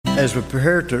As we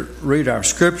prepare to read our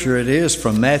scripture, it is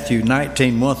from Matthew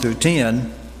 19, 1 through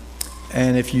 10.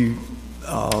 And if you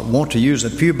want to use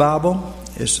a Pew Bible,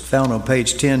 it's found on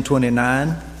page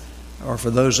 1029. Or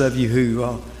for those of you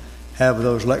who have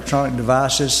those electronic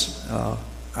devices,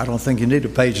 I don't think you need a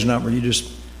page number. You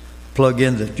just plug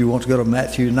in that you want to go to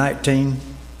Matthew 19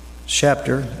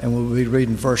 chapter, and we'll be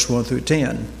reading verse 1 through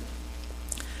 10.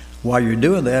 While you're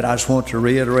doing that, I just want to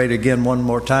reiterate again one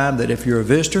more time that if you're a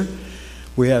visitor,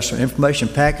 we have some information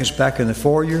packets back in the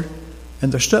foyer,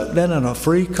 and they're stuck down in a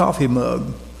free coffee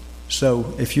mug.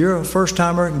 So if you're a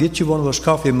first-timer, get you one of those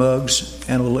coffee mugs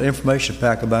and a little information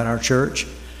pack about our church.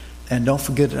 And don't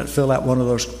forget to fill out one of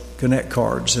those Connect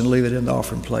cards and leave it in the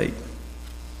offering plate.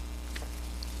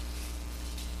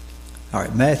 All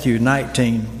right, Matthew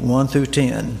 19, 1 through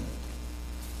 10.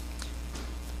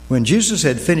 When Jesus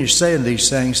had finished saying these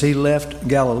things, he left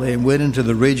Galilee and went into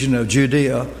the region of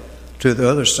Judea to the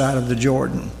other side of the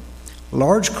Jordan.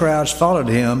 Large crowds followed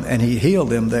him, and he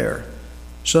healed them there.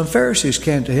 Some Pharisees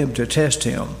came to him to test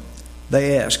him.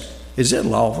 They asked, "Is it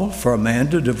lawful for a man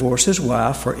to divorce his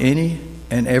wife for any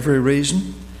and every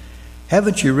reason?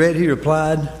 Haven't you read," he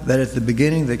replied, "that at the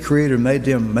beginning the Creator made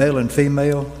them male and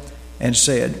female, and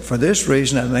said, 'For this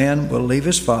reason a man will leave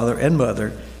his father and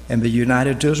mother and be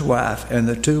united to his wife, and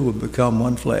the two will become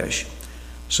one flesh.'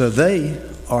 So they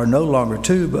are no longer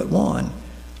two, but one.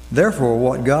 Therefore,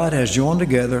 what God has joined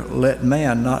together, let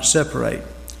man not separate."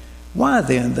 "Why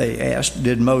then," they asked,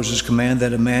 "did Moses command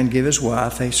that a man give his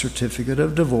wife a certificate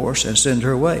of divorce and send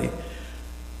her away?"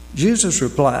 Jesus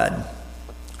replied,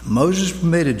 "Moses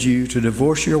permitted you to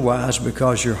divorce your wives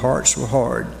because your hearts were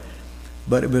hard.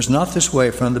 But it was not this way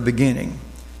from the beginning.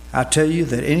 I tell you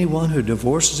that anyone who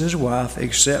divorces his wife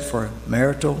except for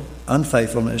marital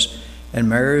unfaithfulness and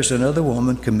marries another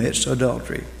woman commits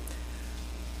adultery."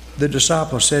 The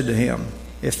disciples said to him,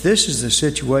 "If this is the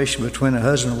situation between a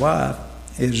husband and wife,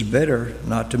 it is better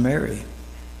not to marry."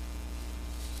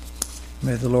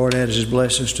 May the Lord add his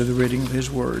blessings to the reading of his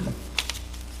word.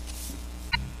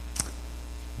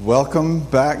 Welcome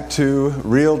back to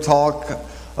Real Talk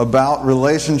About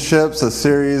Relationships, a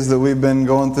series that we've been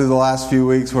going through the last few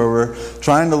weeks where we're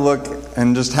trying to look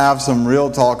and just have some real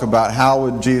talk about how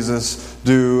would Jesus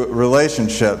do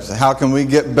relationships. How can we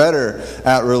get better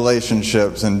at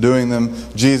relationships and doing them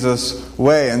Jesus'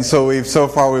 way? And so so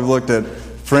far we've looked at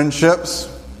friendships,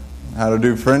 how to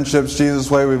do friendships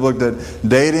Jesus' way. We've looked at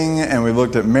dating and we've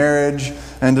looked at marriage.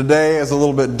 And today is a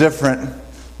little bit different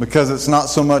because it's not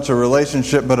so much a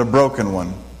relationship but a broken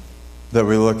one that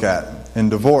we look at in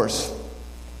divorce.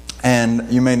 And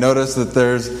you may notice that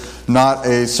there's not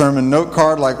a sermon note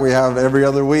card like we have every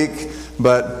other week,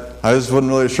 but I just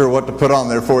wasn't really sure what to put on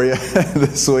there for you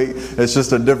this week. It's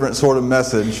just a different sort of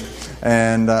message.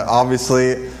 And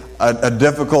obviously a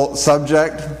difficult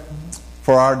subject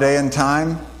for our day and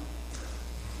time,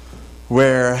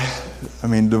 where,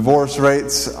 divorce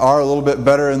rates are a little bit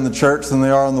better in the church than they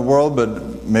are in the world,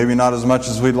 but maybe not as much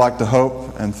as we'd like to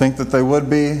hope and think that they would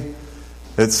be.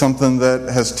 It's something that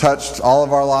has touched all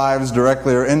of our lives,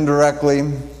 directly or indirectly.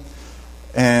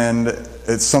 And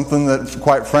it's something that,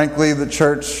 quite frankly, the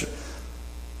church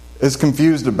is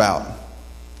confused about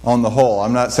on the whole.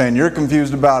 I'm not saying you're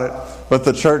confused about it, but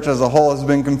the church as a whole has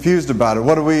been confused about it.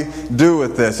 What do we do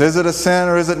with this? Is it a sin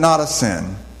or is it not a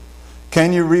sin?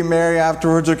 Can you remarry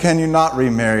afterwards or can you not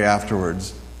remarry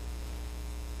afterwards?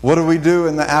 What do we do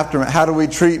in the aftermath? How do we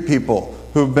treat people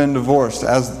who've been divorced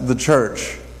as the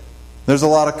church? There's a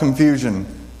lot of confusion.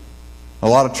 A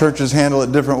lot of churches handle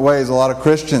it different ways. A lot of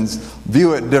Christians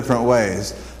view it different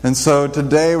ways. And so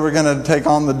today we're going to take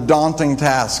on the daunting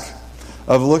task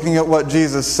of looking at what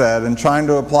Jesus said and trying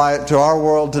to apply it to our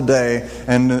world today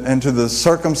and to the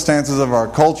circumstances of our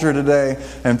culture today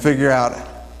and figure out,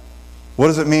 what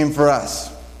does it mean for us?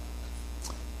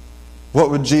 What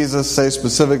would Jesus say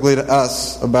specifically to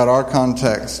us about our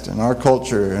context and our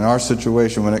culture and our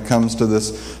situation when it comes to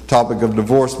this topic of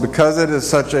divorce? Because it is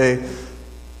such a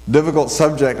difficult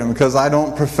subject, and because I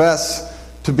don't profess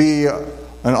to be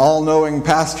an all-knowing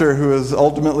pastor who is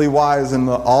ultimately wise in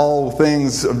all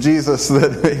things of Jesus,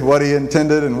 that what he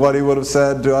intended and what he would have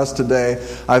said to us today,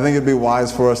 I think it'd be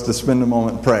wise for us to spend a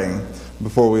moment praying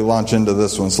before we launch into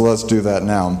this one. So let's do that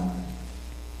now.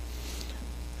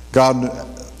 God,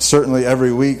 certainly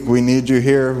every week we need you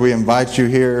here. We invite you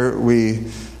here. We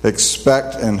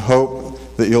expect and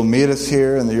hope that you'll meet us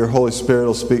here and that your Holy Spirit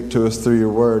will speak to us through your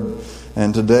word.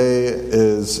 And today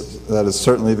that is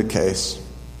certainly the case.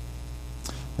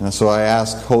 And so I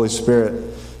ask, Holy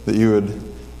Spirit, that you would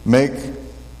make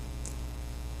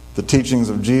the teachings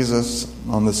of Jesus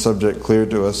on this subject clear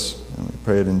to us. And we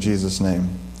pray it in Jesus' name.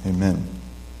 Amen.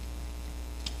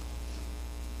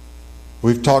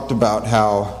 We've talked about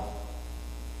how,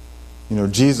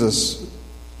 Jesus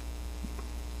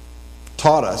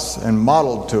taught us and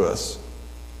modeled to us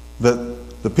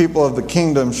that the people of the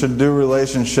kingdom should do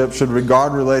relationships, should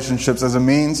regard relationships as a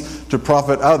means to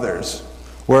profit others,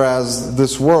 whereas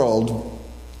this world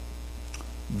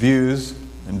views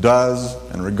and does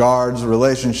and regards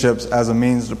relationships as a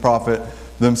means to profit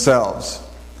themselves.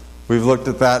 We've looked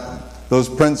at those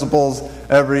principles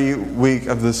every week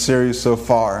of this series so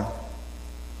far.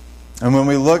 And when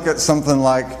we look at something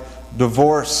like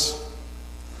divorce,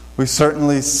 we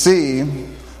certainly see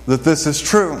that this is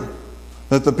true,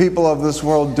 that the people of this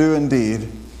world do indeed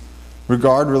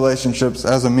regard relationships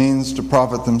as a means to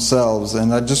profit themselves.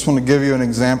 And I just want to give you an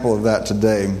example of that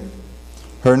today.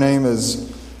 Her name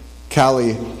is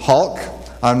Callie Hulk.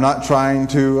 I'm not trying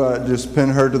to just pin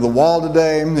her to the wall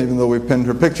today, even though we pinned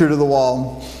her picture to the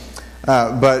wall.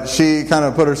 But she kind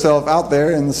of put herself out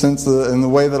there in the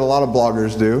way that a lot of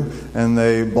bloggers do, and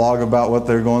they blog about what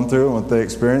they're going through and what they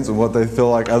experience and what they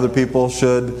feel like other people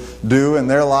should do in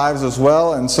their lives as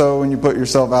well. And so when you put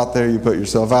yourself out there, you put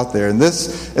yourself out there. And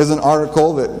this is an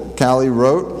article that Callie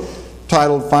wrote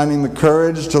titled "Finding the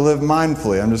Courage to Live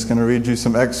Mindfully." I'm just going to read you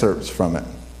some excerpts from it.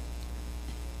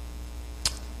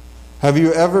 Have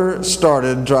you ever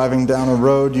started driving down a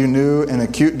road you knew in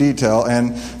acute detail,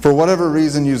 and for whatever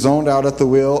reason you zoned out at the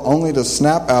wheel, only to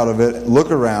snap out of it,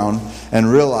 look around,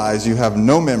 and realize you have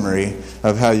no memory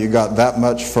of how you got that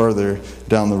much further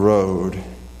down the road?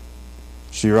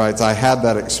 She writes, I had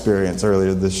that experience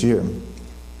earlier this year.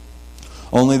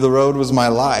 Only the road was my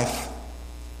life,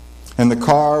 and the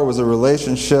car was a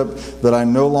relationship that I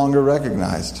no longer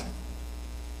recognized.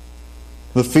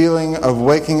 The feeling of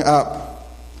waking up,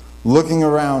 looking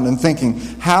around and thinking,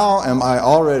 how am I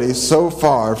already so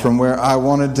far from where I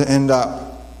wanted to end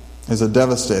up, is a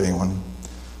devastating one,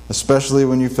 especially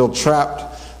when you feel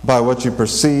trapped by what you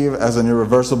perceive as an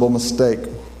irreversible mistake.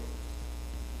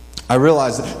 I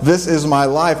realized that this is my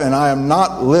life and I am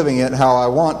not living it how I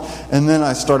want, and then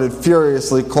I started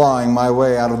furiously clawing my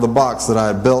way out of the box that I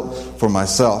had built for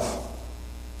myself.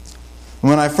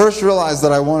 When I first realized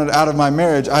that I wanted out of my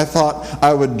marriage, I thought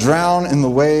I would drown in the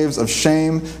waves of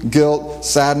shame, guilt,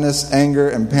 sadness, anger,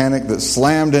 and panic that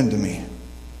slammed into me.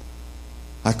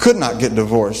 I could not get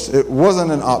divorced. It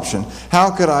wasn't an option.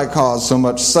 How could I cause so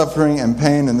much suffering and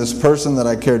pain in this person that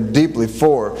I cared deeply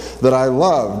for, that I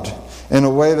loved in a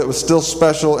way that was still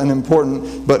special and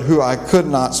important, but who I could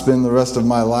not spend the rest of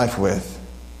my life with?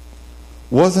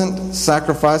 Wasn't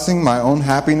sacrificing my own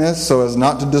happiness so as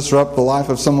not to disrupt the life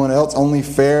of someone else only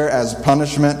fair as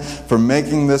punishment for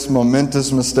making this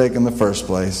momentous mistake in the first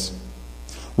place?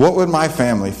 What would my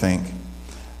family think?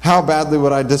 How badly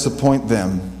would I disappoint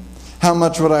them? How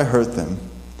much would I hurt them?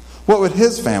 What would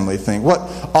his family think? What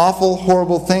awful,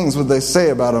 horrible things would they say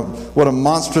about what a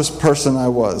monstrous person I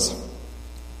was?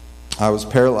 I was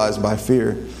paralyzed by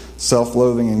fear,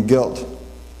 self-loathing, and guilt,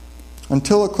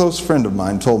 until a close friend of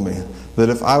mine told me that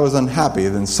if I was unhappy,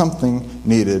 then something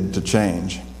needed to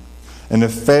change. And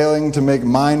if failing to make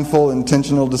mindful,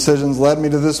 intentional decisions led me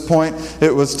to this point,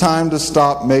 it was time to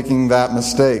stop making that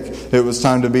mistake. It was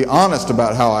time to be honest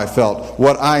about how I felt,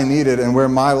 what I needed, and where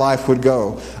my life would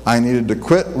go. I needed to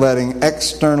quit letting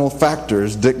external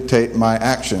factors dictate my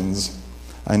actions.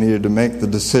 I needed to make the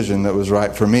decision that was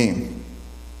right for me.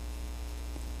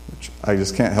 Which I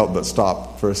just can't help but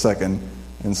stop for a second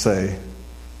and say,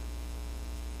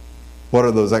 what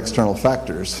are those external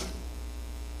factors?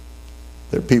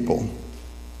 They're people.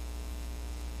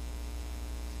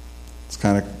 It's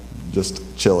kind of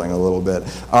just chilling a little bit.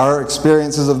 Our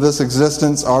experiences of this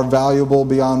existence are valuable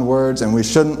beyond words, and we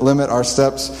shouldn't limit our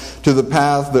steps to the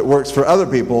path that works for other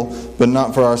people, but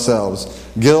not for ourselves.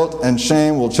 Guilt and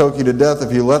shame will choke you to death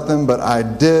if you let them, but I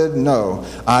did know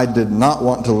I did not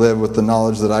want to live with the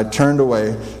knowledge that I turned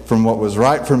away from what was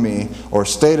right for me, or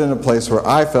stayed in a place where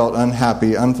I felt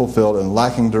unhappy, unfulfilled, and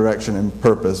lacking direction and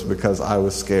purpose because I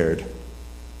was scared.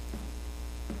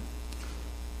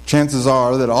 Chances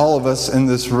are that all of us in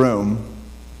this room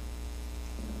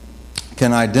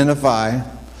can identify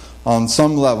on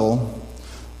some level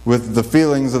with the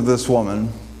feelings of this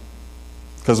woman,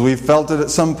 because we've felt it at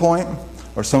some point,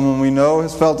 or someone we know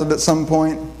has felt it at some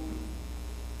point.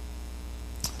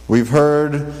 We've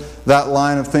heard that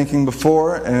line of thinking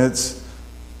before, and it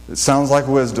sounds like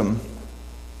wisdom.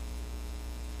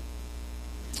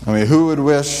 I mean, who would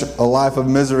wish a life of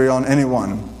misery on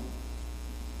anyone?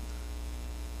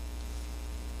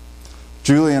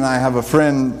 Julie and I have a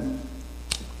friend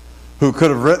who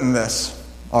could have written this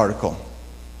article.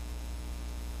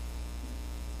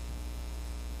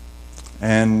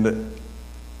 And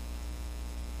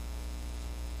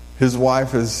his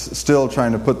wife is still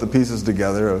trying to put the pieces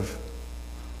together of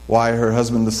why her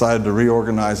husband decided to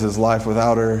reorganize his life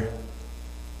without her,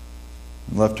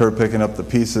 left her picking up the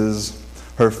pieces.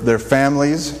 Their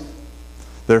families,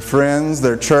 their friends,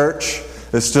 their church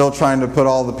is still trying to put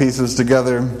all the pieces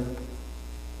together.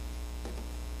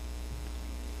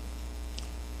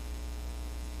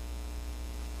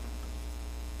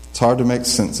 It's hard to make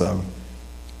sense of.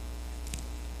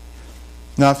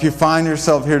 Now, if you find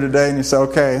yourself here today and you say,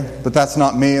 okay, but that's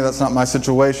not me, that's not my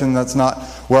situation, that's not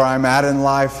where I'm at in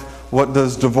life, what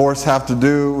does divorce have to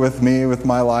do with me, with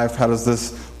my life?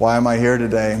 Why am I here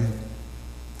today?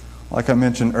 Like I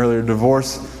mentioned earlier,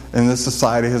 divorce in this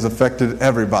society has affected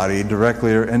everybody,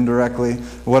 directly or indirectly.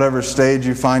 Whatever stage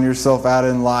you find yourself at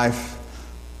in life,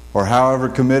 or however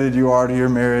committed you are to your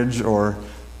marriage, or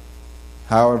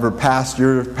however past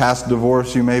your past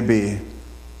divorce you may be,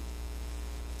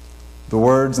 the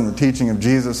words and the teaching of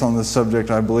Jesus on this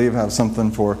subject, I believe, have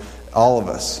something for all of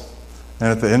us. And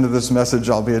at the end of this message,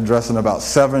 I'll be addressing about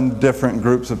 7 different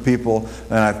groups of people,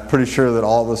 and I'm pretty sure that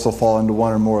all of us will fall into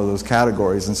one or more of those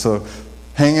categories. And so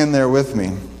hang in there with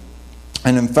me.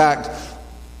 And in fact,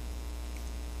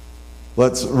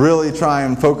 let's really try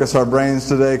and focus our brains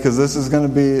today, because this is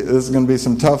going to be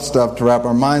some tough stuff to wrap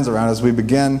our minds around as we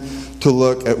begin to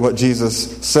look at what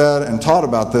Jesus said and taught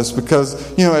about this.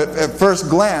 Because, at first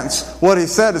glance, what he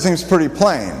said, it seems pretty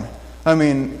plain. I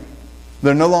mean,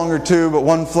 they're no longer two, but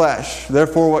one flesh.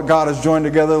 Therefore, what God has joined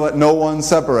together, let no one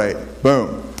separate.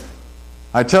 Boom.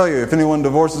 I tell you, if anyone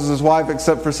divorces his wife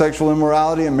except for sexual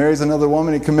immorality and marries another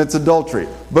woman, he commits adultery.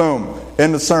 Boom.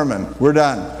 End of sermon. We're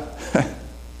done.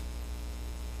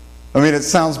 I mean, it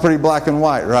sounds pretty black and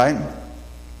white, right?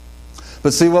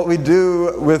 But see, what we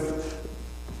do with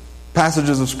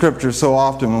passages of Scripture so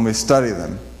often when we study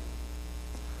them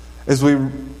is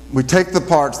we take the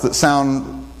parts that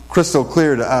sound crystal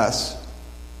clear to us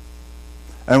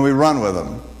and we run with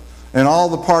them. And all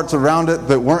the parts around it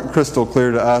that weren't crystal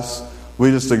clear to us,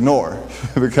 we just ignore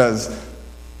because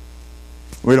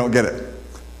we don't get it.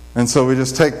 And so we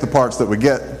just take the parts that we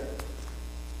get.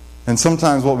 And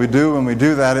sometimes what we do when we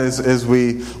do that is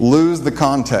we lose the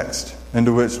context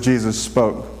into which Jesus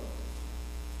spoke.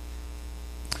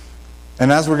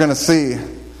 And as we're going to see,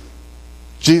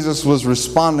 Jesus was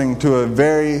responding to a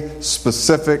very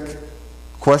specific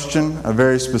question, a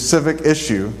very specific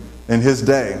issue in his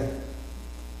day.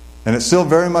 And it still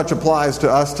very much applies to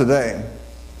us today.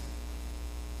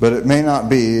 But it may not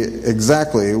be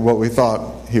exactly what we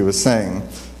thought he was saying.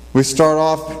 We start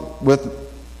off with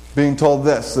being told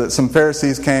this, that some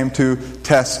Pharisees came to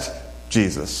test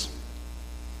Jesus.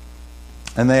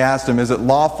 And they asked him, is it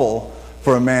lawful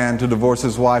for a man to divorce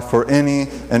his wife for any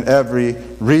and every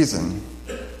reason?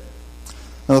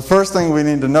 Now, the first thing we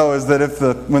need to know is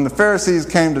that when the Pharisees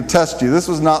came to test you, this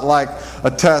was not like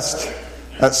a test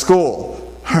at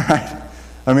school, right?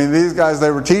 I mean, these guys,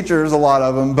 they were teachers, a lot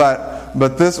of them,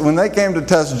 but this, when they came to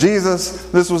test Jesus,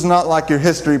 this was not like your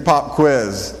history pop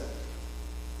quiz.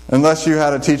 Unless you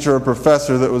had a teacher or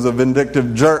professor that was a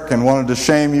vindictive jerk and wanted to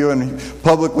shame you and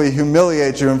publicly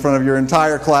humiliate you in front of your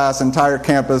entire class, entire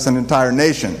campus, and entire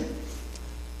nation.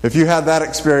 If you had that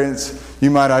experience,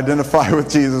 you might identify with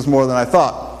Jesus more than I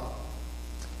thought.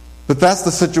 But that's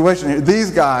the situation here.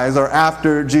 These guys are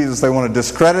after Jesus. They want to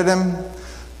discredit him.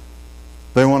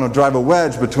 They want to drive a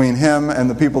wedge between him and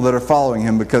the people that are following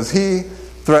him because he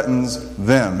threatens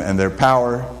them and their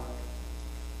power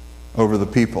over the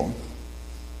people.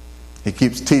 He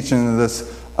keeps teaching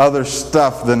this other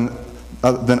stuff than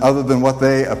other than what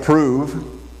they approve.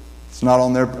 It's not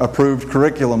on their approved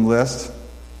curriculum list.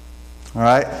 All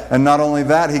right? And not only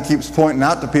that, he keeps pointing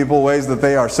out to people ways that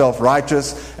they are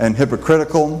self-righteous and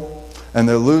hypocritical, and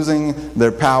they're losing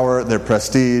their power, their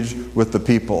prestige with the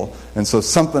people. And so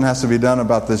something has to be done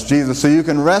about this Jesus. So you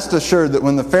can rest assured that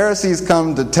when the Pharisees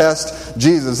come to test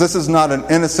Jesus, this is not an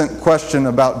innocent question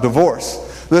about divorce.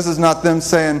 This is not them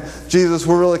saying, Jesus,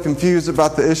 we're really confused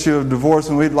about the issue of divorce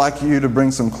and we'd like you to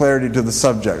bring some clarity to the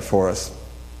subject for us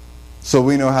so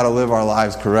we know how to live our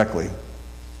lives correctly.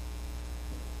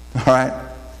 All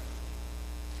right?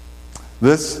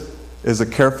 This is a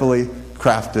carefully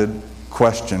crafted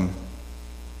question.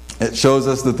 It shows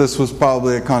us that this was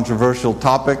probably a controversial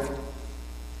topic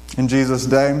in Jesus'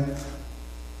 day.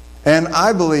 And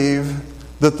I believe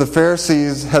that the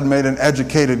Pharisees had made an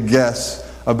educated guess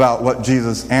about what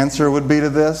Jesus' answer would be to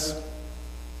this.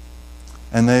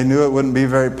 And they knew it wouldn't be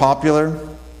very popular.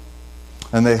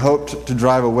 And they hoped to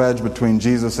drive a wedge between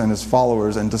Jesus and his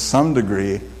followers. And to some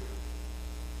degree,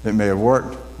 it may have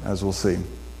worked, as we'll see.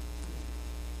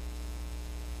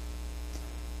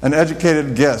 An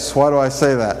educated guess. Why do I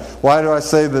say that? Why do I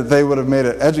say that they would have made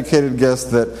an educated guess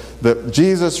that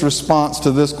Jesus' response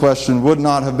to this question would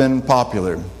not have been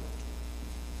popular?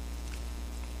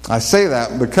 I say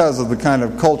that because of the kind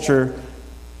of culture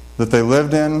that they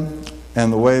lived in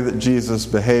and the way that Jesus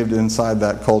behaved inside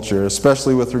that culture,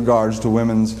 especially with regards to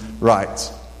women's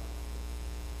rights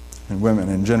and women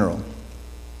in general.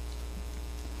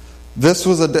 This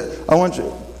was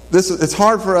it's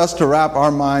hard for us to wrap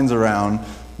our minds around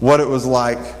what it was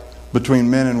like between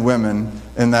men and women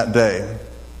in that day.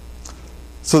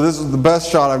 So this is the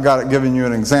best shot I've got at giving you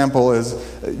an example is,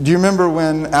 do you remember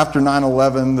when after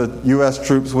 9/11 the U.S.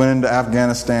 troops went into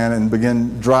Afghanistan and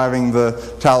began driving the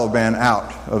Taliban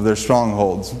out of their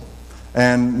strongholds?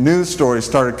 And news stories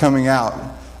started coming out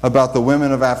about the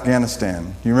women of Afghanistan.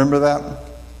 Do you remember that?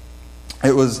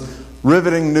 It was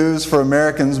riveting news for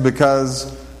Americans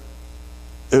because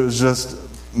it was just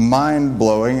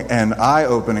mind-blowing and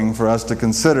eye-opening for us to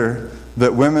consider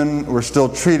that women were still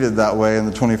treated that way in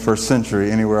the 21st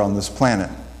century anywhere on this planet.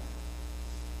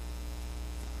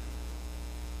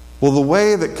 Well, the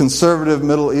way that conservative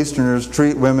Middle Easterners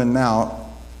treat women now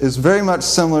is very much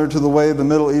similar to the way the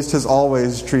Middle East has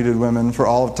always treated women for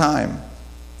all of time,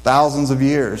 thousands of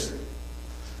years.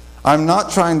 I'm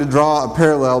not trying to draw a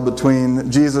parallel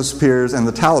between Jesus' peers and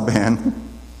the Taliban.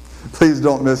 Please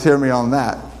don't mishear me on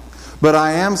that. But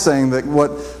I am saying that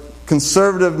what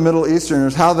conservative Middle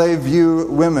Easterners, how they view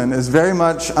women, is very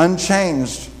much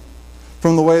unchanged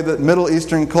from the way that Middle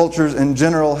Eastern cultures in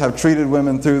general have treated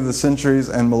women through the centuries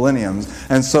and millenniums.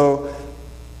 And so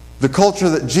the culture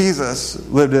that Jesus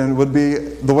lived in would be,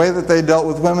 the way that they dealt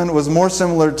with women was more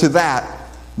similar to that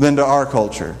than to our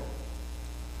culture.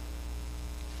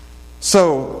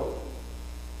 So,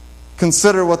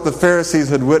 consider what the Pharisees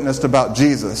had witnessed about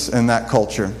Jesus in that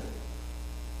culture.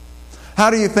 How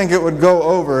do you think it would go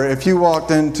over if you walked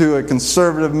into a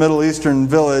conservative Middle Eastern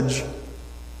village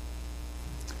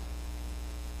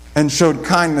and showed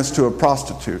kindness to a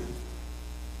prostitute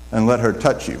and let her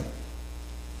touch you?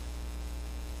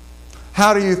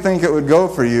 How do you think it would go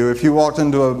for you if you walked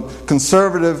into a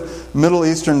conservative Middle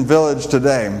Eastern village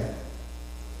today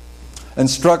and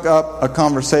struck up a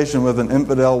conversation with an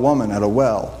infidel woman at a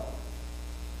well?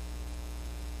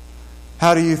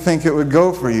 How do you think it would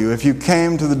go for you if you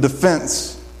came to the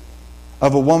defense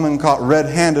of a woman caught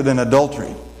red-handed in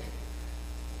adultery?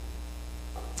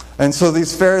 And so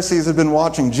these Pharisees had been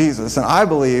watching Jesus, and I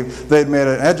believe they'd made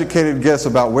an educated guess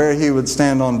about where he would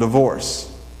stand on divorce,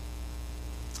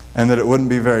 and that it wouldn't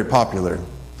be very popular,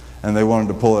 and they wanted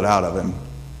to pull it out of him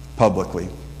publicly.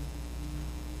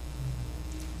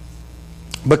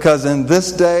 Because in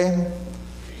this day,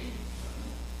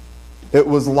 it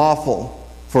was lawful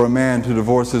for a man to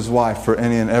divorce his wife for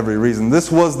any and every reason.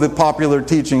 This was the popular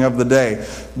teaching of the day.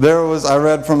 I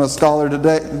read from a scholar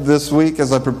this week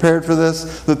as I prepared for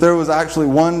this, that there was actually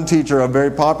one teacher, a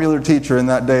very popular teacher in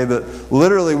that day, that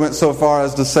literally went so far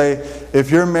as to say,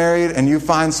 if you're married and you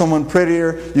find someone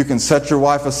prettier, you can set your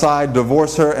wife aside,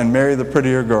 divorce her, and marry the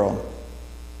prettier girl.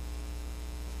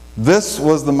 This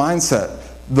was the mindset.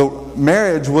 The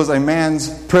marriage was a man's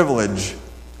privilege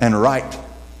and right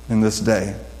in this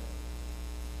day.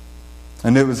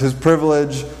 And it was his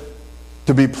privilege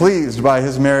to be pleased by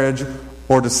his marriage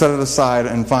or to set it aside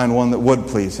and find one that would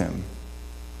please him.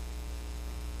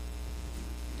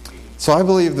 So I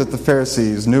believe that the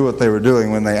Pharisees knew what they were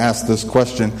doing when they asked this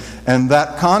question. And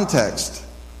that context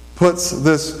puts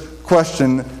this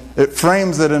question, it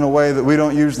frames it in a way that we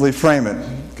don't usually frame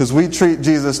it. Because we treat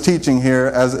Jesus' teaching here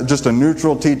as just a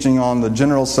neutral teaching on the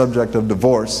general subject of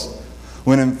divorce,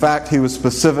 when in fact he was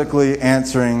specifically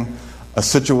answering a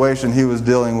situation he was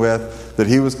dealing with, that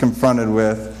he was confronted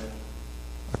with,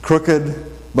 a crooked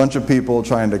bunch of people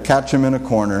trying to catch him in a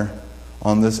corner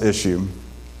on this issue.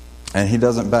 And he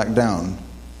doesn't back down.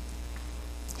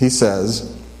 He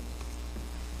says,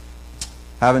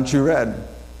 haven't you read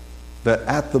that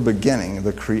at the beginning,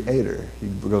 the Creator, he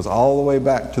goes all the way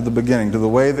back to the beginning, to the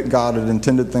way that God had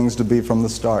intended things to be from the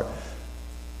start.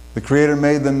 The Creator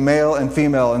made them male and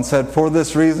female and said, for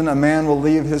this reason a man will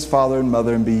leave his father and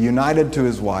mother and be united to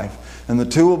his wife, and the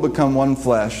two will become one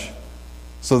flesh.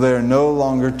 So they are no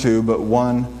longer two, but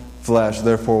one flesh.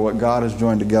 Therefore what God has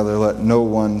joined together, let no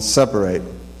one separate.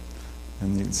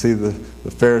 And you can see the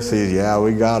Pharisees, yeah,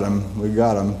 we got him. We've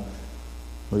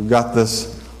got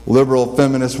this liberal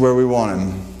feminist where we want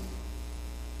him.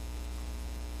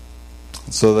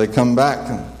 So they come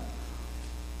back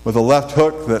with a left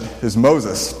hook that is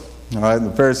Moses. All right,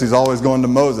 the Pharisees always going to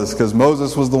Moses because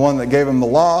Moses was the one that gave them the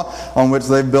law on which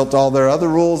they've built all their other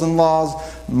rules and laws.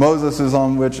 Moses is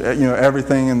on which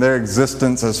everything in their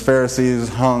existence as Pharisees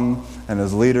hung and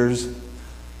as leaders.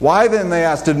 Why then, they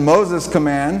asked, did Moses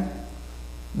command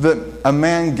that a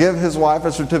man give his wife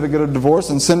a certificate of divorce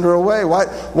and send her away?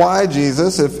 Why,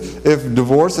 Jesus, if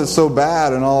divorce is so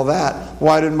bad and all that,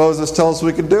 why did Moses tell us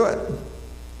we could do it?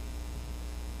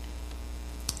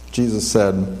 Jesus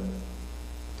said,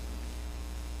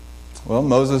 well,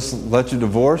 Moses let you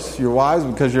divorce your wives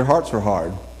because your hearts were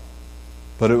hard.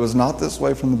 But it was not this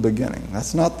way from the beginning.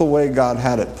 That's not the way God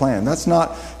had it planned. That's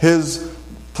not His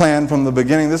plan from the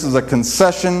beginning. This is a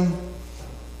concession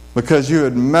because you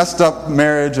had messed up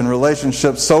marriage and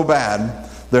relationships so bad,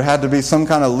 there had to be some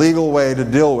kind of legal way to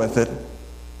deal with it.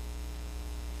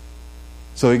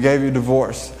 So He gave you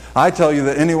divorce. I tell you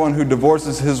that anyone who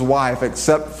divorces his wife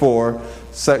except for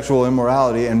sexual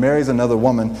immorality and marries another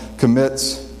woman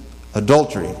commits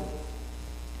adultery.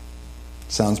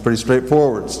 Sounds pretty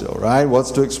straightforward still, right?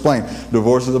 What's to explain?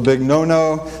 Divorce is a big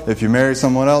no-no. If you marry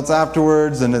someone else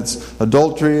afterwards, then it's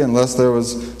adultery unless there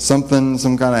was some kind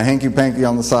of hanky-panky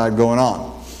on the side going on.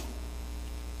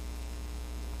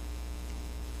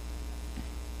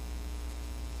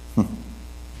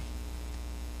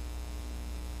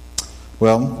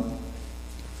 Well,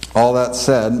 all that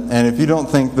said, and if you don't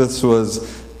think this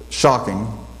was shocking,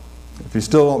 if you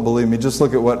still don't believe me, just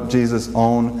look at what Jesus'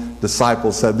 own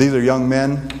disciples said. These are young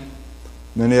men,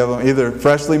 many of them either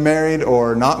freshly married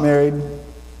or not married.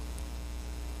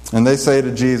 And they say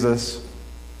to Jesus,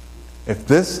 if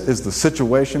this is the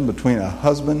situation between a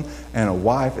husband and a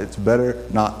wife, it's better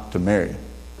not to marry.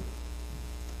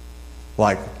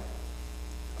 Like,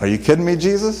 are you kidding me,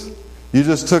 Jesus? You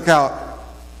just took out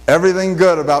everything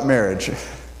good about marriage.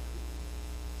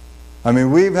 I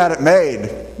mean, we've had it made,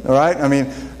 all right? I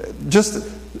mean, just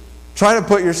try to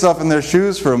put yourself in their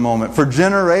shoes for a moment. For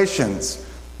generations,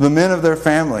 the men of their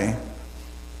family,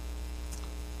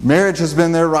 marriage has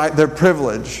been their right, their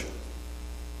privilege.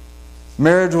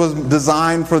 Marriage was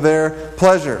designed for their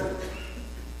pleasure.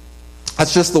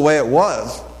 That's just the way it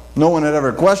was. No one had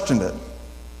ever questioned it.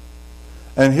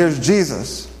 And here's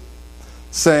Jesus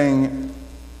saying,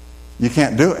 you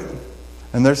can't do it.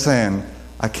 And they're saying,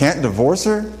 I can't divorce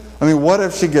her? I mean, what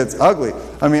if she gets ugly?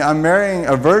 I mean, I'm marrying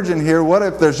a virgin here. What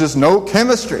if there's just no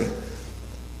chemistry?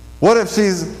 What if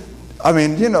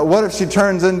what if she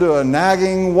turns into a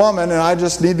nagging woman and I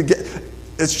just need to get...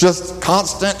 It's just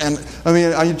constant. And, I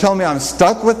mean, are you telling me I'm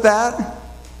stuck with that?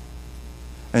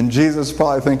 And Jesus is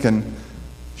probably thinking,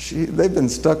 they've been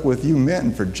stuck with you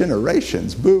men for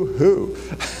generations. Boo-hoo.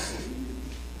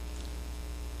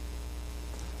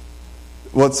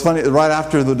 What's funny, right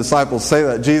after the disciples say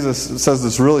that, Jesus says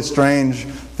this really strange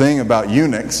thing about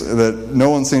eunuchs that no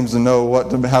one seems to know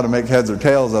how to make heads or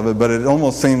tails of it, but it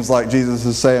almost seems like Jesus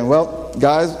is saying, well,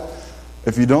 guys,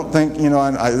 if you don't think,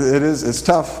 it's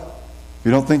tough. If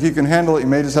you don't think you can handle it, you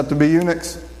may just have to be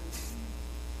eunuchs.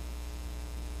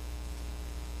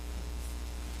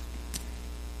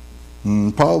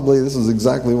 Probably this is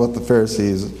exactly what the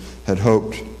Pharisees had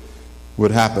hoped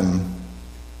would happen.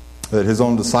 That his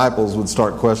own disciples would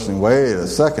start questioning, wait a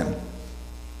second,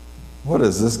 what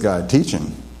is this guy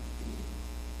teaching?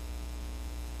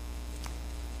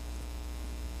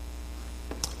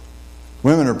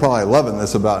 Women are probably loving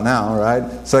this about now,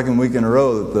 right? Second week in a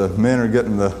row that the men are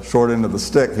getting the short end of the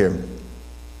stick here.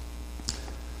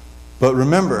 But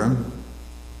remember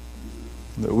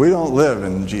that we don't live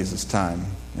in Jesus' time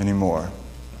anymore.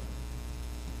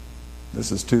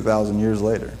 This is 2,000 years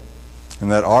later.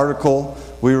 And that article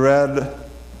we read,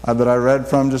 that I read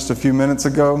from just a few minutes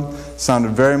ago,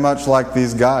 sounded very much like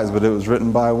these guys, but it was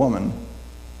written by a woman.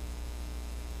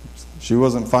 She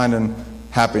wasn't finding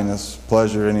happiness,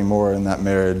 pleasure anymore in that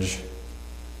marriage.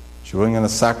 She wasn't going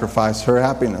to sacrifice her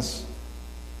happiness.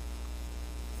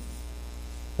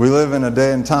 We live in a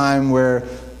day and time where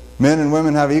men and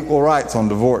women have equal rights on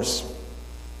divorce.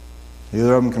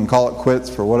 Either of them can call it quits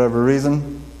for whatever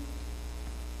reason.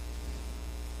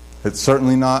 It's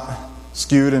certainly not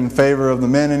skewed in favor of the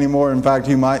men anymore. In fact,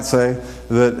 you might say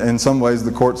that in some ways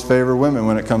the courts favor women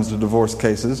when it comes to divorce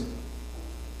cases.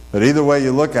 But either way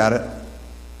you look at it,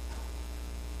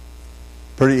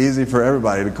 pretty easy for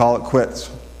everybody to call it quits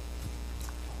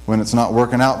when it's not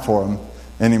working out for them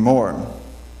anymore.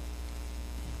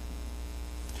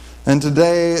 And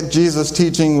today, Jesus'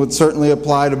 teaching would certainly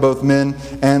apply to both men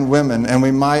and women. And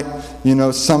we might,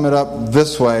 sum it up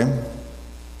this way.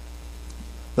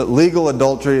 That legal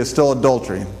adultery is still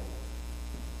adultery.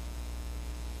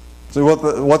 See,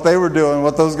 what they were doing,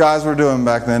 what those guys were doing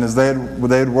back then is they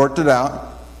had worked it out.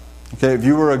 Okay, if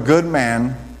you were a good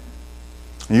man,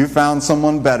 you found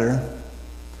someone better,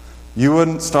 you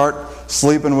wouldn't start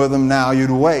sleeping with them now.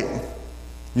 You'd wait.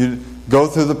 You'd go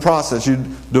through the process.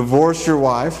 You'd divorce your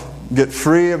wife. get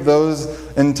free of those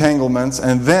entanglements,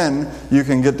 and then you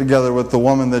can get together with the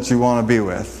woman that you want to be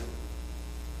with.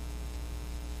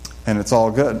 And it's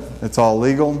all good. It's all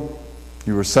legal.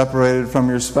 You were separated from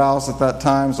your spouse at that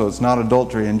time, so it's not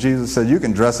adultery. And Jesus said you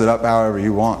can dress it up however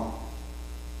you want.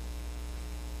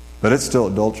 But it's still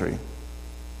adultery,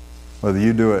 whether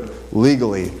you do it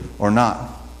legally or not.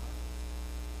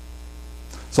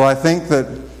 So I think that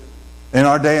in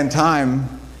our day and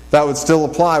time, that would still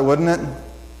apply, wouldn't it?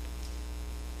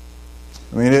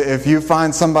 I mean, if you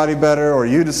find somebody better, or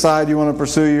you decide you want to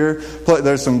pursue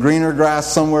there's some greener grass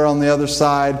somewhere on the other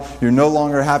side, you're no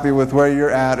longer happy with where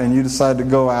you're at, and you decide to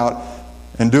go out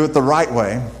and do it the right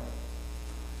way.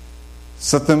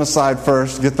 Set them aside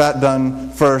first, get that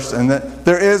done first, and that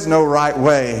there is no right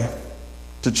way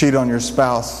to cheat on your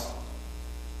spouse.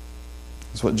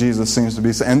 That's what Jesus seems to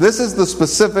be saying. And this is the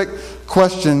specific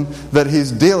question that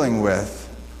he's dealing with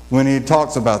when he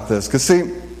talks about this. Because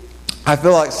see, I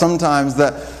feel like sometimes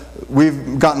that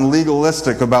we've gotten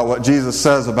legalistic about what Jesus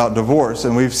says about divorce.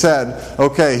 And we've said,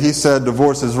 okay, he said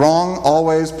divorce is wrong,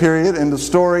 always, period, end of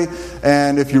story.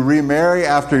 And if you remarry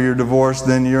after you're divorced,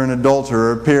 then you're an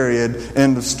adulterer, period,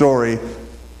 end of story.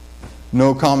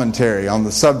 No commentary on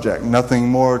the subject, nothing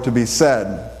more to be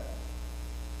said.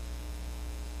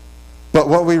 But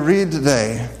what we read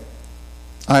today,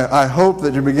 I hope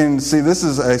that you're beginning to see this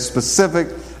is a specific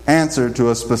answer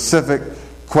to a specific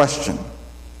question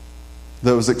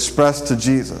that was expressed to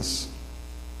Jesus.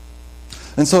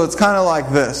 And so it's kind of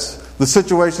like this. The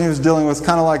situation he was dealing with is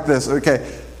kind of like this.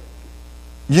 Okay,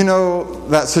 you know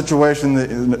that situation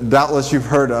that doubtless you've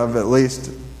heard of, at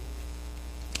least,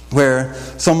 where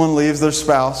someone leaves their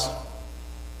spouse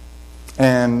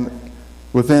and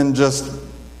within just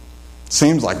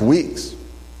seems like weeks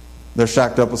they're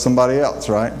shacked up with somebody else,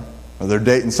 right? Or they're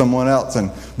dating someone else,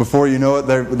 and before you know it,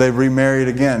 they've remarried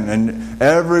again. And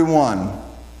everyone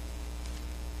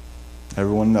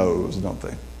knows, don't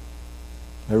they?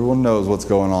 Everyone knows what's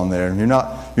going on there. You're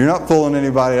not fooling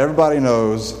anybody. Everybody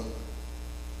knows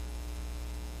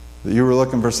that you were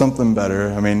looking for something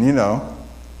better. I mean, you know.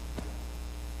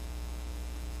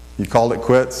 You called it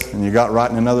quits and you got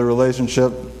right in another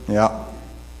relationship. Yeah.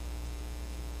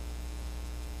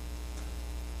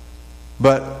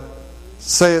 But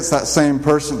say it's that same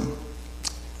person,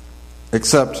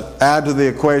 except add to the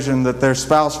equation that their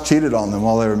spouse cheated on them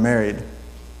while they were married.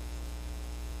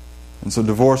 And so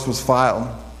divorce was filed.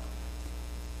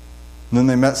 And then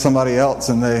they met somebody else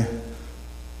and they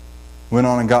went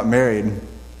on and got married.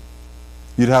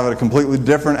 You'd have a completely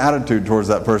different attitude towards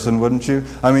that person, wouldn't you?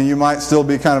 I mean, you might still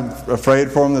be kind of afraid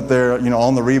for them that they're,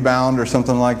 on the rebound or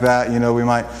something like that. We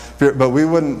might fear, but we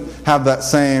wouldn't have that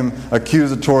same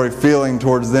accusatory feeling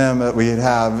towards them that we'd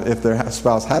have if their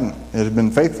spouse hadn't. It had been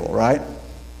faithful, right?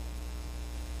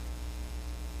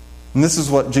 And this is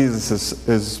what Jesus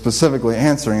is specifically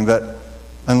answering, that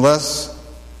unless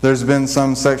there's been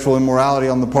some sexual immorality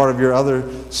on the part of your other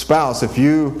spouse, if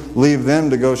you leave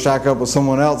them to go shack up with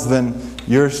someone else, then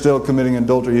you're still committing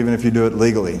adultery even if you do it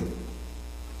legally.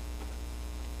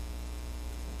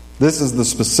 This is the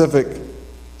specific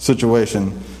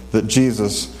situation that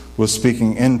Jesus was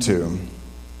speaking into.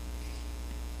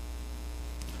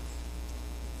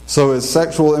 So is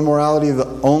sexual immorality the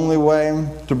only way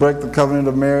to break the covenant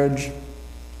of marriage?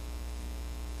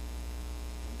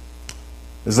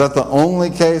 Is that the only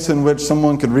case in which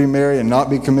someone could remarry and not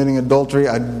be committing adultery?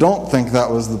 I don't think that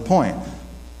was the point,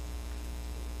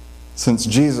 since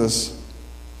Jesus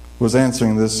was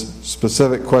answering this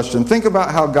specific question. Think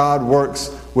about how God works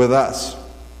with us.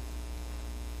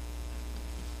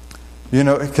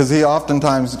 Because he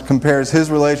oftentimes compares his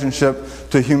relationship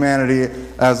to humanity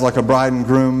as like a bride and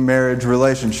groom marriage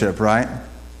relationship, right?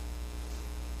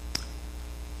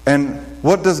 And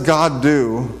what does God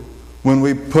do when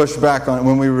we push back on it,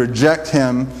 when we reject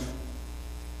him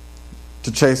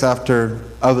to chase after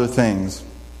other things?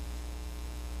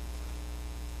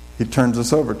 He turns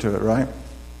us over to it, right?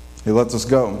 He lets us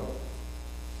go.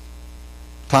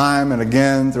 Time and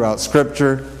again throughout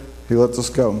Scripture, he lets us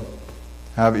go.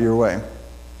 Have it your way.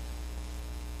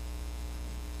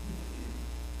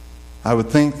 I would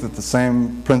think that the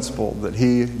same principle that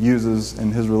he uses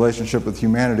in his relationship with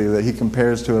humanity, that he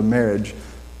compares to a marriage,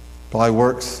 probably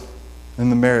works in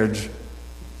the marriage,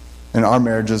 in our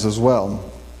marriages as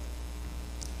well.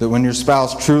 That when your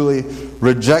spouse truly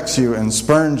rejects you and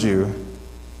spurns you,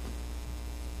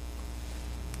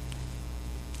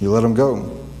 you let them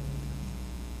go.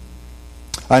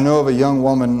 I know of a young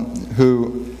woman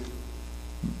who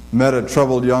met a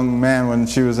troubled young man when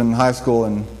she was in high school,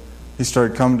 and he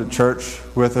started coming to church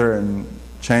with her and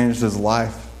changed his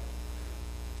life.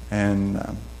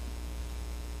 And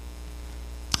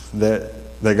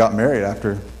that they got married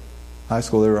after high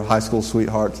school. They were high school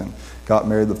sweethearts and got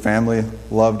married. The family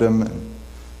loved him. And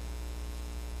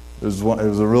it was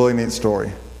a really neat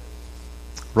story.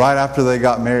 Right after they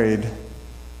got married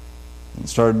and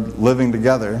started living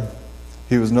together,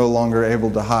 he was no longer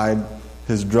able to hide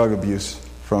his drug abuse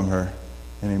from her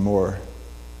anymore.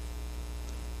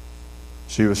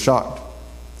 She was shocked.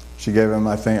 She gave him,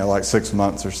 I think, like 6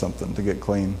 months or something to get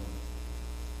clean.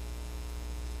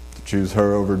 To choose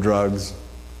her over drugs.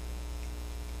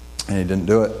 And he didn't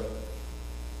do it.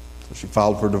 So she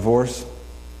filed for divorce.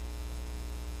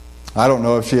 I don't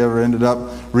know if she ever ended up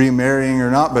remarrying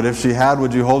or not, but if she had,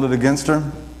 would you hold it against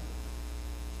her?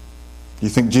 You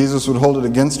think Jesus would hold it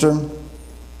against her?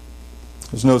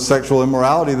 There's no sexual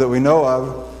immorality that we know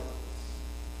of.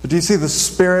 But do you see the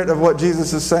spirit of what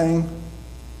Jesus is saying?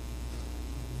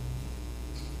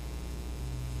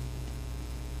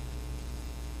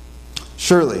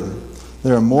 Surely,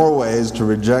 there are more ways to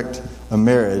reject a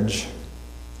marriage,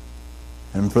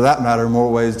 and for that matter,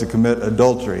 more ways to commit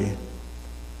adultery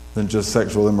than just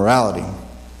sexual immorality.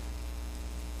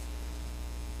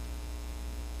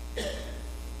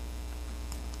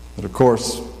 But of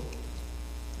course,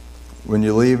 when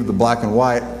you leave the black and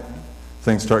white,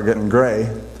 things start getting gray.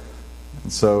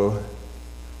 And so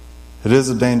it is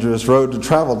a dangerous road to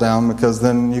travel down, because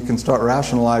then you can start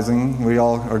rationalizing. We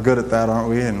all are good at that, aren't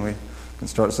we? And we can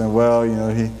start saying, well,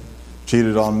 he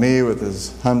cheated on me with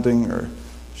his hunting, or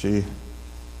she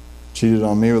cheated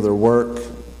on me with her work.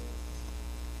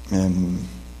 And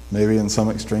maybe in some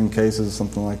extreme cases,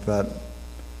 something like that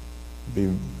would be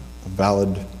a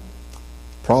valid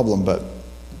problem. But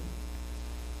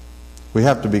we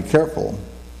have to be careful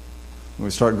when we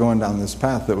start going down this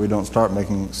path, that we don't start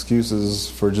making excuses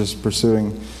for just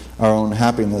pursuing our own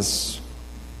happiness.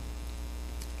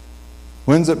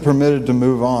 When's it permitted to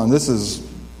move on? This is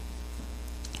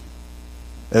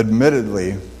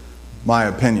admittedly my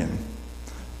opinion,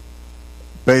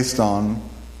 based on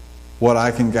what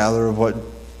I can gather of what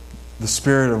the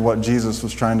spirit of what Jesus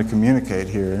was trying to communicate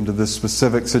here into this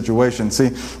specific situation. See,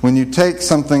 when you take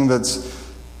something that's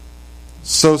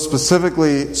so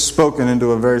specifically spoken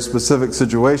into a very specific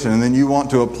situation, and then you want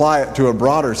to apply it to a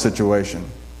broader situation.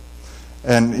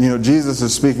 And, Jesus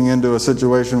is speaking into a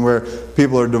situation where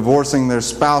people are divorcing their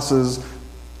spouses.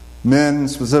 Men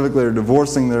specifically are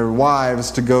divorcing their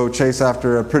wives to go chase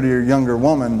after a prettier, younger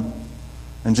woman.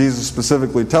 And Jesus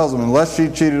specifically tells them, unless she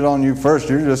cheated on you first,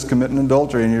 you're just committing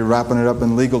adultery and you're wrapping it up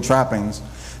in legal trappings.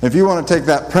 If you want to take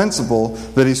that principle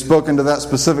that he spoke into that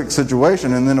specific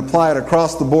situation and then apply it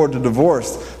across the board to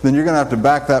divorce, then you're going to have to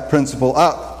back that principle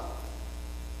up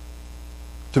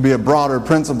to be a broader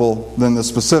principle than the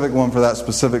specific one for that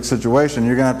specific situation.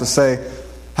 You're going to have to say,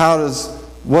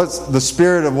 what's the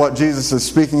spirit of what Jesus is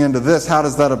speaking into this? How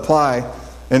does that apply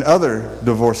in other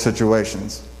divorce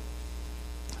situations?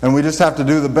 And we just have to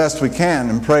do the best we can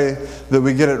and pray that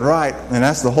we get it right and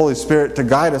ask the Holy Spirit to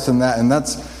guide us in that. And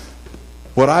that's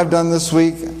what I've done this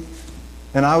week.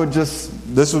 And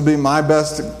this would be my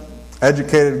best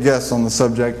educated guess on the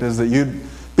subject, is that you'd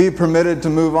be permitted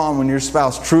to move on when your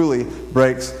spouse truly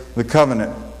breaks the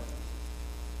covenant.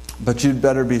 But you'd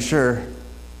better be sure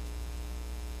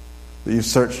that you've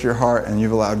searched your heart and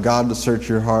you've allowed God to search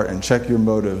your heart and check your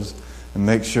motives and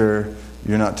make sure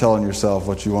you're not telling yourself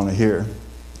what you want to hear.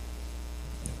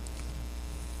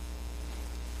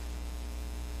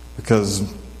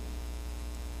 Because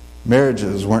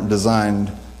marriages weren't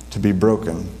designed to be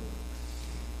broken.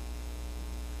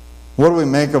 What do we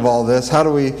make of all this? How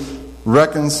do we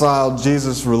reconcile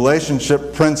Jesus'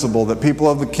 relationship principle that people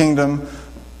of the kingdom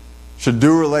should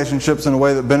do relationships in a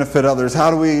way that benefit others? How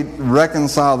do we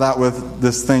reconcile that with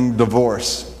this thing,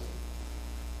 divorce?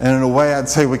 And in a way, I'd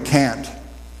say we can't.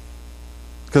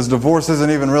 Because divorce isn't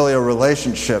even really a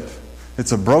relationship.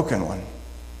 It's a broken one.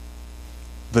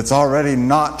 That's already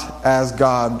not as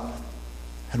God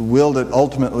had willed it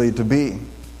ultimately to be,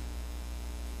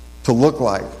 to look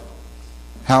like,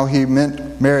 how He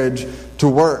meant marriage to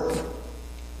work.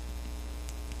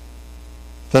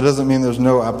 That doesn't mean there's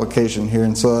no application here,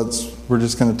 and so we're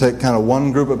just going to take kind of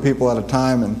one group of people at a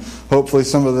time, and hopefully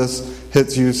some of this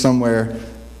hits you somewhere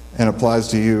and applies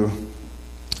to you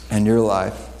and your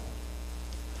life.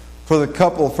 For the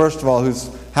couple, first of all,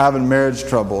 who's having marriage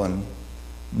trouble, and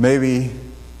maybe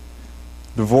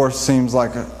divorce seems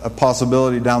like a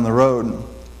possibility down the road,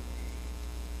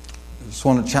 I just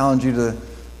want to challenge you to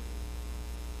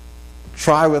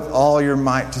try with all your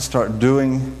might to start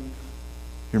doing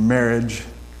your marriage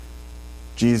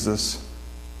Jesus,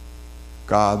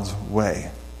 God's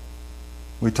way.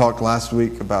 We talked last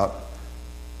week about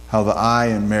how the I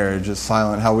in marriage is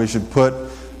silent, how we should put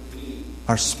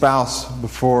our spouse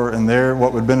before and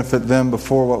what would benefit them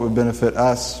before what would benefit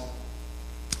us.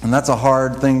 And that's a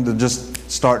hard thing to just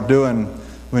start doing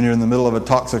when you're in the middle of a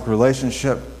toxic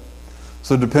relationship.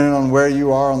 So depending on where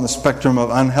you are on the spectrum of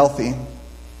unhealthy,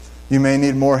 you may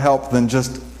need more help than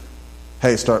just,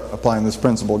 hey, start applying this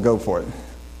principle, go for it.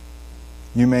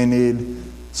 You may need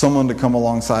someone to come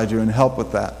alongside you and help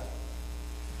with that.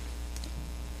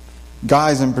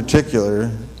 Guys in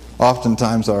particular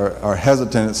oftentimes are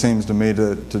hesitant, it seems to me,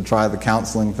 to try the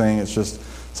counseling thing. It's just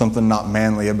something not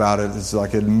manly about it. It's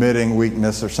like admitting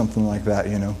weakness or something like that,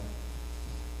 you know.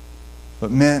 But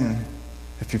men,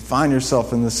 if you find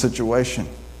yourself in this situation,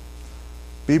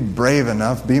 be brave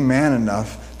enough, be man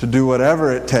enough to do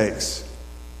whatever it takes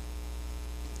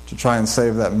to try and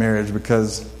save that marriage,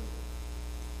 because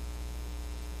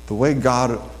the way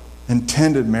God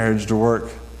intended marriage to work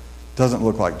doesn't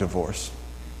look like divorce.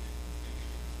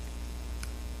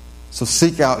 So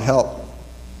seek out help.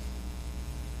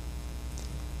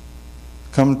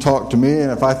 Come talk to me,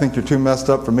 and if I think you're too messed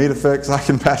up for me to fix, I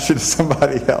can pass you to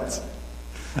somebody else.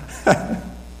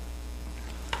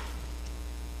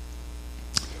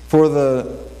 For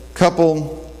the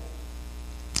couple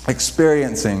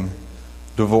experiencing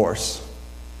divorce,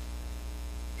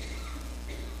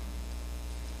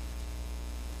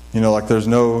 you know, like there's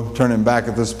no turning back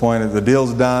at this point. The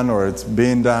deal's done or it's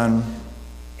being done.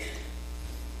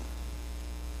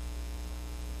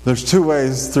 There's two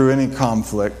ways through any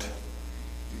conflict.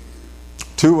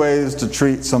 Two ways to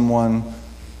treat someone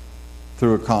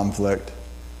through a conflict.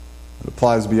 It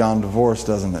applies beyond divorce,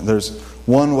 doesn't it? There's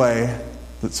one way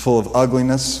that's full of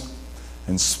ugliness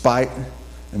and spite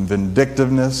and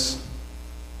vindictiveness.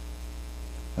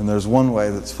 And there's one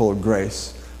way that's full of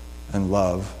grace and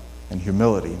love and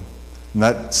humility. And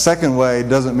that second way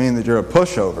doesn't mean that you're a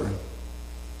pushover.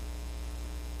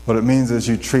 What it means is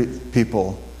you treat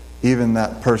people, even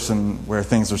that person where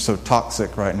things are so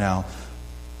toxic right now,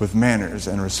 with manners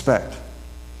and respect.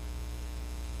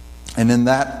 And in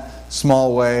that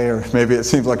small way, or maybe it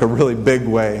seems like a really big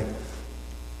way,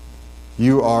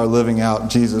 you are living out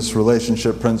Jesus'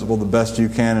 relationship principle the best you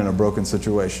can in a broken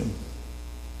situation.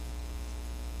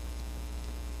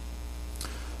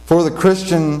 For the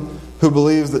Christian who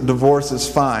believes that divorce is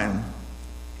fine,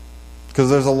 because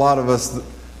there's a lot of us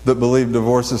that believe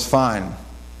divorce is fine.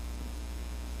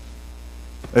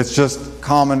 It's just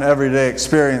common everyday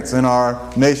experience in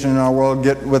our nation, in our world.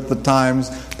 Get with the times,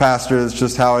 Pastor, it's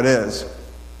just how it is.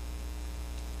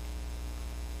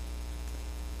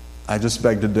 I just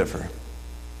beg to differ.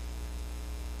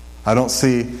 I don't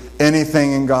see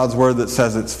anything in God's Word that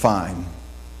says it's fine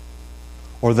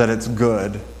or that it's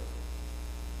good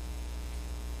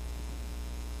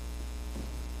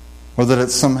or that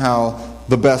it's somehow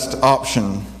the best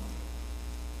option.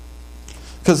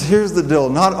 Because here's the deal.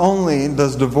 Not only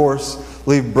does divorce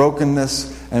leave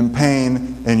brokenness and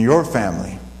pain in your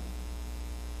family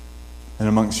and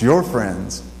amongst your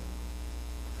friends,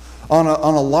 on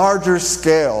a larger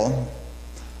scale,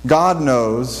 God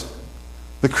knows,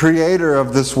 the creator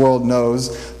of this world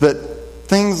knows, that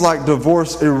things like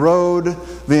divorce erode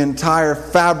the entire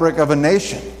fabric of a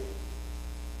nation.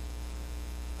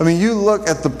 I mean, you look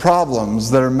at the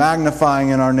problems that are magnifying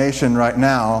in our nation right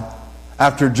now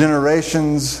after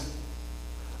generations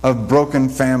of broken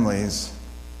families,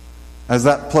 as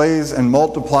that plays and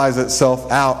multiplies itself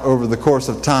out over the course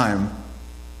of time,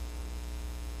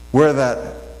 where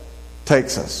that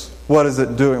takes us. What is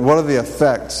it doing? What are the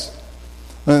effects?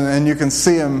 And you can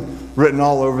see them written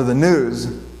all over the news.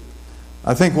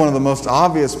 I think one of the most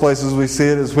obvious places we see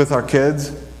it is with our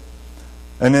kids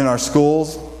and in our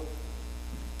schools.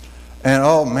 And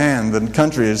oh man, the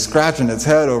country is scratching its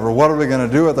head over what are we going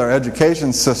to do with our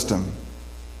education system.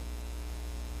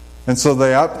 And so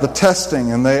they up the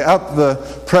testing and they up the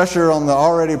pressure on the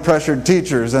already pressured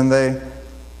teachers, and they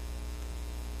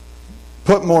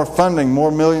put more funding,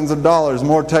 more millions of dollars,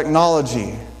 more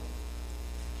technology.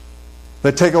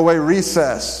 They take away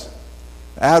recess,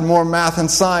 add more math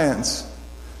and science,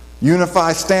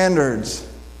 unify standards.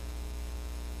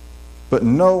 But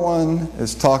no one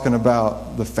is talking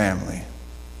about the family,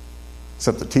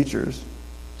 except the teachers,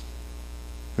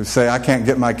 who say, I can't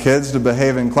get my kids to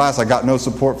behave in class. I got no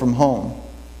support from home.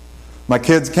 My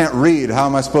kids can't read. How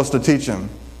am I supposed to teach them?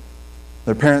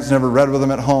 Their parents never read with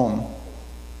them at home.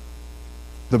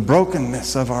 The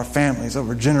brokenness of our families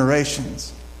over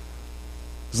generations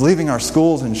is leaving our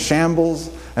schools in shambles,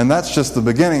 and that's just the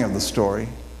beginning of the story.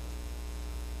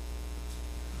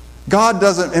 God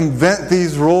doesn't invent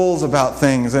these rules about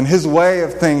things and His way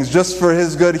of things just for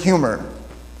His good humor,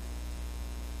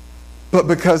 but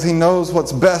because He knows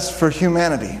what's best for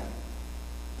humanity.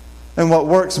 and what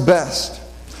works best.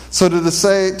 So to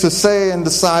say and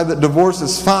decide that divorce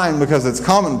is fine because it's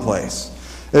commonplace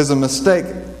is a mistake,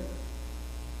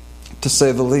 to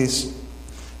say the least.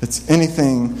 It's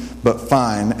anything but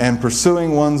fine, and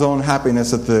pursuing one's own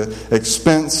happiness at the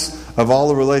expense of all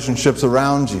the relationships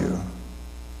around you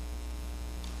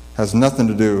has nothing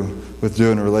to do with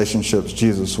doing relationships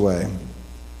Jesus' way.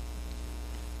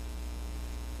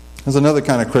 There's another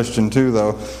kind of Christian too,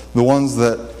 though. The ones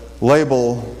that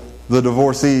label the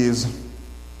divorcees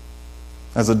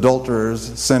as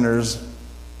adulterers, sinners.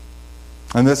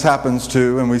 And this happens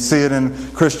too, and we see it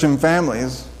in Christian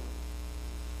families,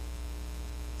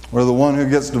 where the one who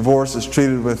gets divorced is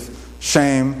treated with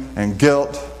shame and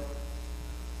guilt,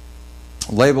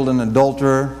 labeled an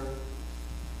adulterer.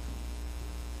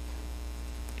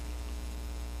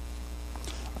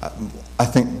 I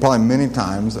think probably many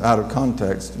times, out of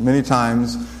context, many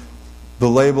times the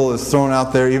label is thrown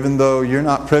out there even though you're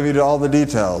not privy to all the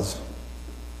details.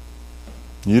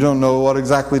 You don't know what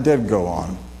exactly did go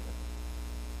on.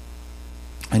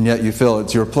 And yet you feel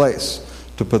it's your place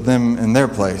to put them in their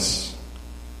place.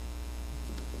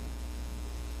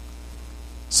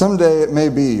 Someday it may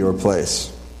be your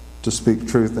place to speak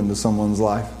truth into someone's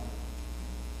life.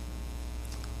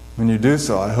 When you do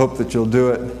so, I hope that you'll do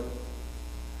it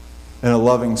in a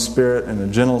loving spirit, in a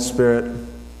gentle spirit,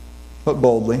 but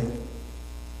boldly.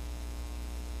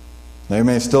 They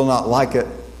may still not like it,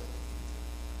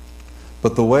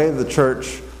 but the way the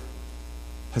church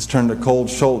has turned a cold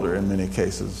shoulder in many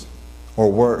cases,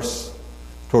 or worse,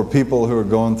 toward people who are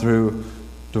going through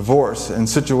divorce in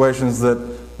situations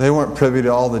that they weren't privy to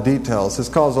all the details, has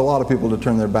caused a lot of people to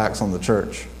turn their backs on the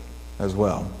church as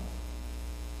well.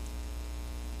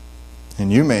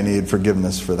 And you may need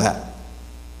forgiveness for that.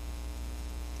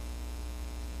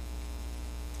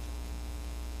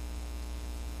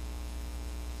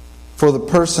 For the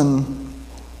person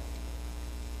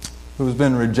who has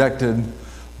been rejected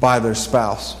by their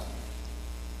spouse,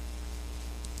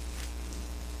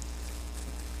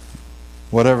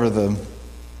 whatever the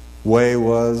way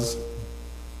was,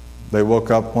 they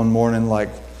woke up one morning like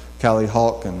Callie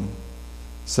Hulk and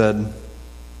said,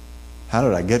 "How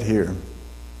did I get here?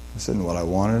 This isn't what I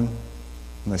wanted."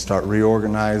 And they start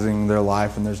reorganizing their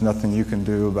life, and there's nothing you can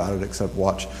do about it except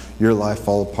watch your life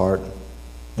fall apart.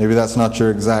 Maybe that's not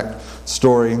your exact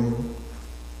story.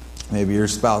 Maybe your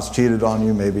spouse cheated on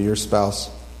you. Maybe your spouse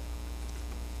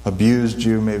abused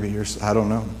you. Maybe I don't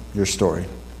know, your story.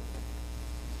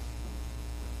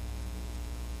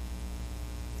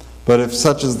 But if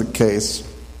such is the case,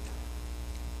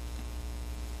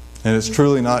 and it's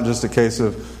truly not just a case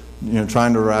of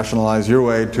trying to rationalize your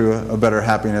way to a better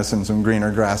happiness and some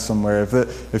greener grass somewhere.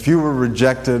 If you were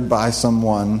rejected by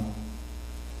someone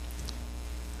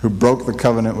who broke the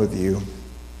covenant with you,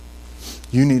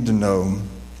 you need to know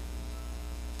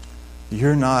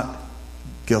you're not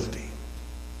guilty.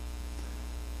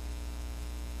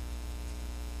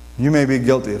 You may be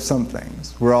guilty of some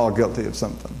things. We're all guilty of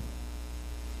something.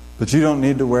 But you don't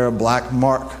need to wear a black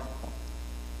mark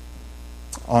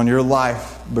on your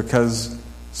life because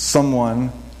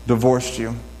someone divorced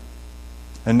you.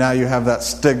 And now you have that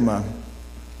stigma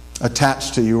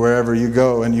attached to you wherever you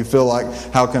go, and you feel like,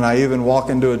 how can I even walk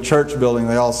into a church building?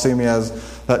 They all see me as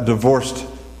that divorced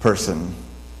person.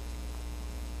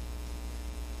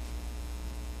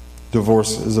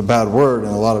 Divorce is a bad word in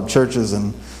a lot of churches,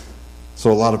 and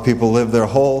so a lot of people live their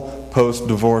whole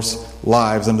post-divorce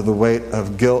lives under the weight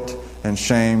of guilt and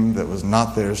shame that was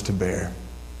not theirs to bear.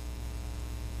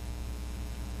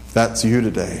 If that's you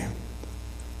today,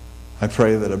 I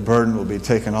pray that a burden will be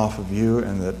taken off of you,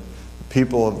 and that the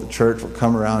people of the church will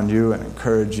come around you and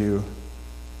encourage you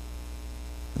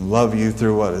and love you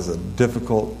through what is a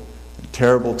difficult and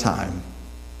terrible time.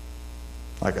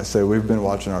 Like I say, we've been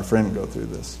watching our friend go through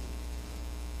this.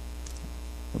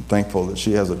 I'm thankful that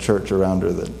she has a church around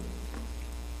her that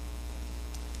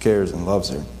cares and loves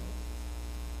her.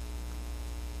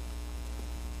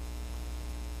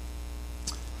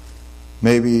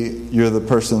 Maybe you're the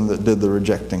person that did the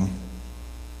rejecting.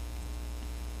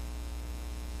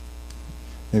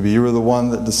 Maybe you were the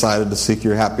one that decided to seek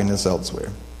your happiness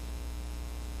elsewhere.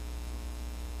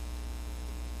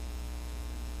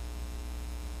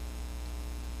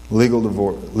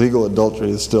 Legal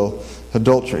adultery is still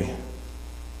adultery.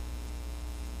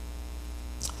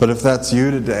 But if that's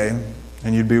you today,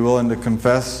 and you'd be willing to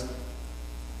confess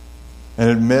and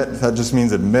admit, that just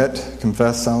means admit.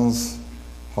 Confess sounds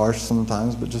harsh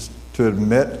sometimes, but just to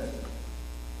admit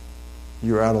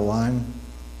you're out of line.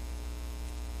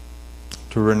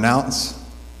 To renounce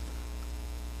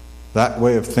that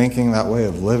way of thinking, that way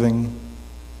of living.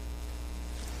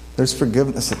 There's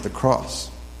forgiveness at the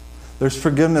cross. There's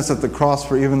forgiveness at the cross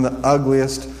for even the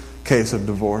ugliest case of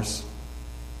divorce.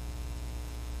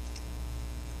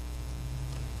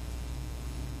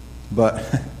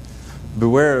 But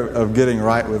beware of getting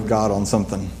right with God on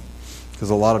something,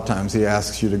 because a lot of times He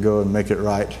asks you to go and make it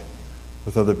right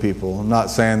with other people. I'm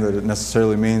not saying that it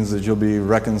necessarily means that you'll be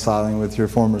reconciling with your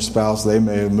former spouse. They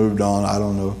may have moved on. I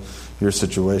don't know your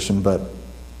situation, but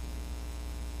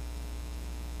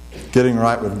getting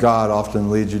right with God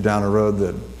often leads you down a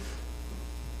road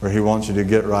where He wants you to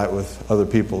get right with other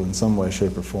people in some way,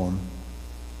 shape, or form,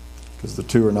 because the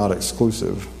two are not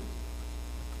exclusive.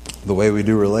 The way we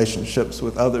do relationships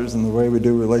with others and the way we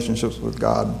do relationships with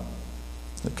God,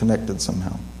 they're connected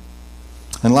somehow.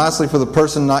 And lastly, for the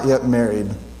person not yet married,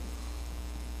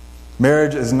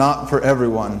 marriage is not for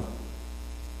everyone.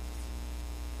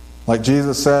 Like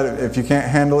Jesus said, if you can't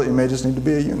handle it, you may just need to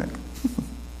be a eunuch.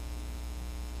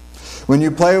 When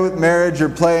you play with marriage, you're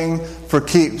playing for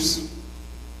keeps.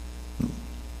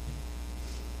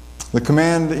 The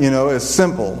command, is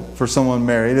simple for someone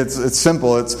married. It's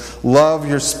simple. It's love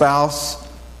your spouse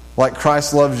like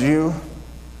Christ loves you.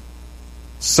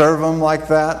 Serve them like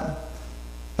that.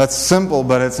 That's simple,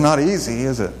 but it's not easy,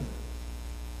 is it?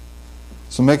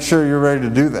 So make sure you're ready to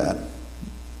do that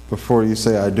before you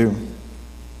say, I do.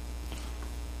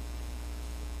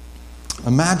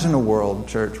 Imagine a world,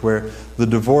 church, where the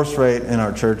divorce rate in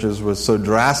our churches was so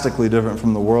drastically different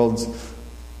from the world's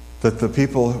that the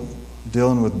people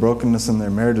dealing with brokenness in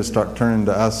their marriages start turning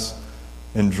to us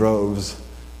in droves.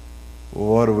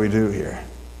 What do we do here?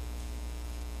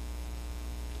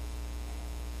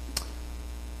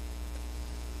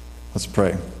 Let's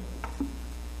pray.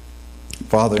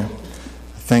 Father,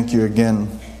 thank you again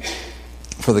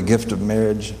for the gift of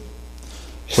marriage,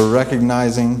 for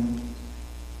recognizing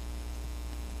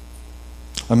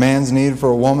a man's need for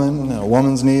a woman, and a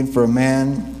woman's need for a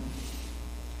man.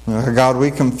 God,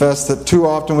 we confess that too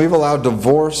often we've allowed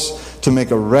divorce to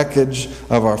make a wreckage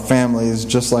of our families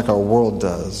just like our world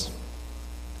does.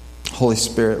 Holy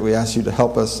Spirit, we ask you to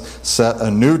help us set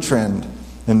a new trend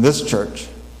in this church,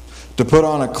 to put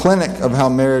on a clinic of how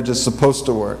marriage is supposed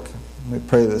to work. We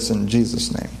pray this in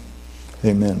Jesus' name.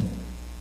 Amen.